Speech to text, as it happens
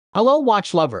Hello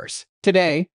watch lovers.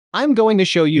 Today, I'm going to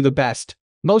show you the best,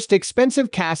 most expensive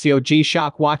Casio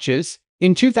G-Shock watches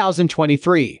in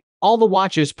 2023. All the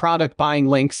watches product buying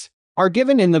links are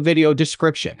given in the video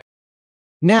description.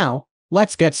 Now,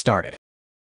 let's get started.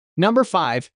 Number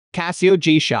 5. Casio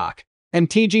G-Shock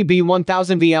MTG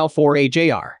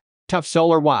B1000VL4AJR Tough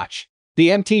Solar Watch. The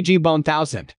MTG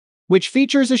B1000, which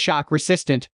features a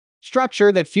shock-resistant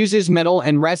structure that fuses metal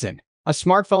and resin, a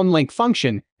smartphone link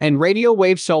function, and radio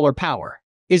wave solar power,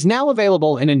 is now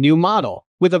available in a new model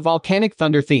with a volcanic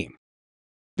thunder theme.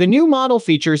 The new model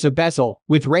features a bezel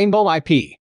with rainbow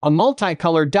IP, a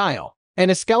multicolored dial,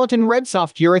 and a skeleton red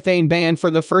soft urethane band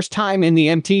for the first time in the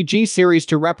MTG series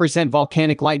to represent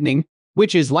volcanic lightning,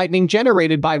 which is lightning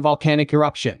generated by volcanic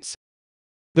eruptions.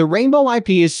 The rainbow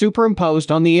IP is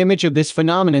superimposed on the image of this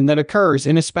phenomenon that occurs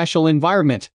in a special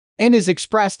environment and is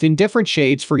expressed in different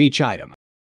shades for each item.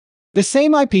 The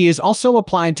same IP is also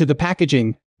applied to the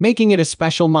packaging, making it a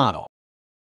special model.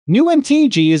 New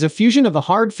MTG is a fusion of the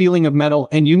hard feeling of metal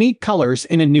and unique colors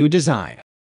in a new design.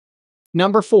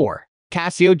 Number 4.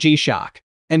 Casio G-Shock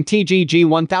MTG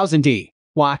G1000D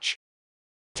Watch.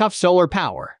 Tough solar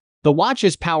power. The watch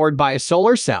is powered by a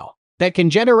solar cell that can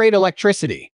generate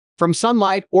electricity from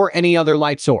sunlight or any other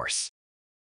light source.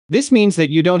 This means that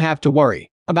you don't have to worry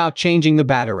about changing the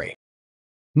battery.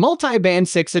 Multi-band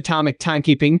 6 atomic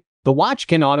timekeeping. The watch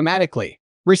can automatically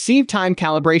receive time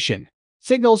calibration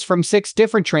signals from 6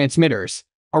 different transmitters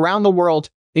around the world,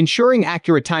 ensuring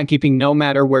accurate timekeeping no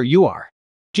matter where you are.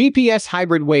 GPS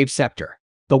hybrid wave scepter.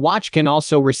 The watch can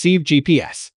also receive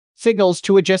GPS signals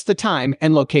to adjust the time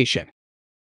and location.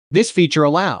 This feature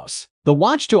allows the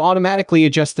watch to automatically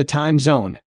adjust the time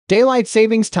zone, daylight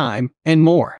savings time, and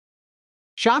more.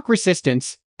 Shock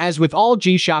resistance. As with all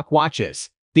G-Shock watches,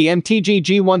 the MTG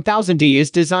G1000D is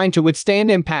designed to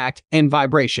withstand impact and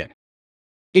vibration.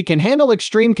 It can handle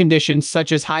extreme conditions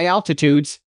such as high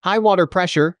altitudes, high water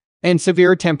pressure, and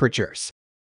severe temperatures.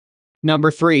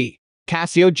 Number 3.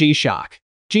 Casio G-Shock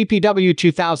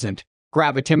GPW2000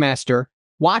 GRAVITYMASTER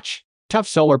Watch. Tough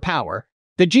solar power.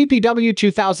 The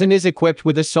GPW2000 is equipped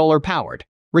with a solar-powered,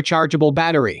 rechargeable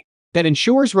battery that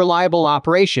ensures reliable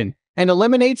operation and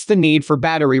eliminates the need for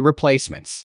battery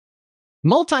replacements.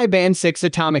 Multi-band 6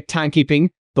 atomic timekeeping.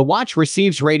 The watch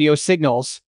receives radio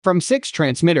signals from 6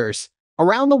 transmitters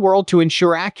around the world to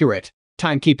ensure accurate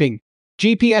timekeeping.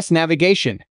 GPS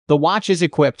navigation. The watch is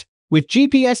equipped with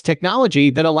GPS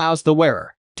technology that allows the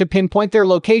wearer to pinpoint their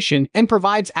location and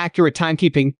provides accurate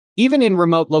timekeeping even in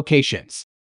remote locations.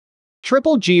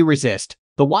 Triple G resist.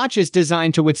 The watch is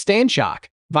designed to withstand shock,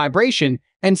 vibration,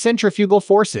 and centrifugal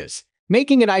forces,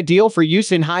 making it ideal for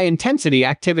use in high-intensity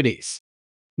activities.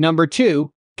 Number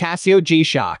 2. Casio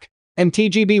G-Shock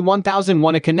MTG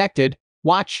B1001 A connected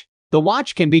watch. The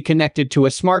watch can be connected to a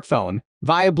smartphone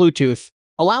via Bluetooth,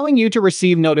 allowing you to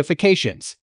receive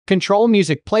notifications, control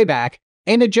music playback,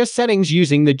 and adjust settings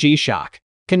using the G-Shock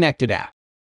connected app.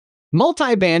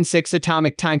 Multi-band 6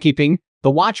 atomic timekeeping.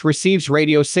 The watch receives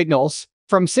radio signals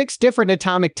from 6 different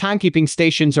atomic timekeeping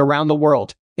stations around the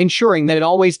world, ensuring that it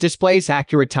always displays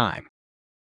accurate time.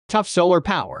 Tough solar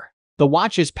power. The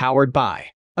watch is powered by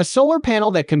a solar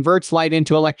panel that converts light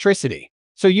into electricity,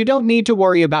 so you don't need to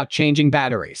worry about changing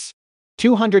batteries.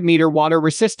 200-meter water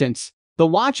resistance. The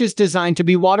watch is designed to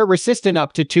be water resistant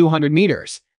up to 200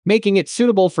 meters, making it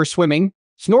suitable for swimming,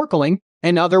 snorkeling,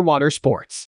 and other water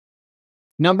sports.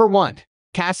 Number 1.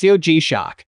 Casio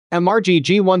G-Shock MRG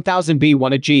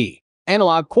G1000B1A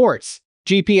Analog Quartz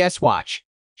GPS Watch.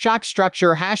 Shock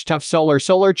structure #tough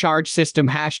solar charge system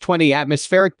 #20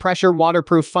 atmospheric pressure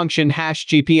waterproof function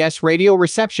 #GPS radio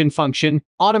reception function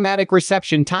automatic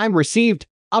reception time received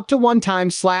up to 1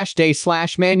 time/day/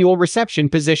 manual reception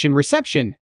position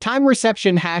reception time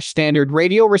reception #standard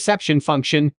radio reception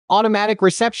function automatic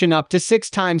reception up to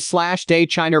 6 times/day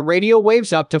China radio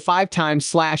waves up to 5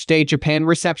 times/day Japan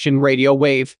reception radio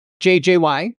wave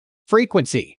JJY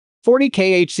frequency 40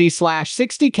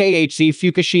 kHz/60 kHz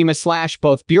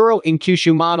Fukushima/both Bureau in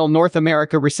Kyushu model North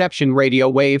America reception radio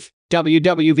wave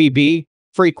WWVB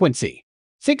frequency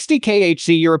 60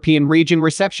 kHz European region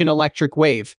reception electric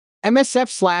wave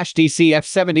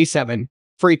MSF/DCF77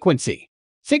 frequency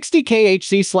 60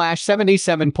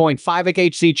 kHz/77.5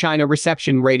 kHz China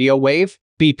reception radio wave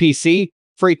BPC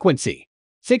frequency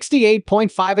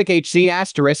 68.5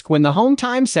 kHz * when the home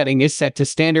time setting is set to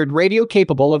standard radio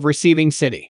capable of receiving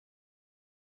city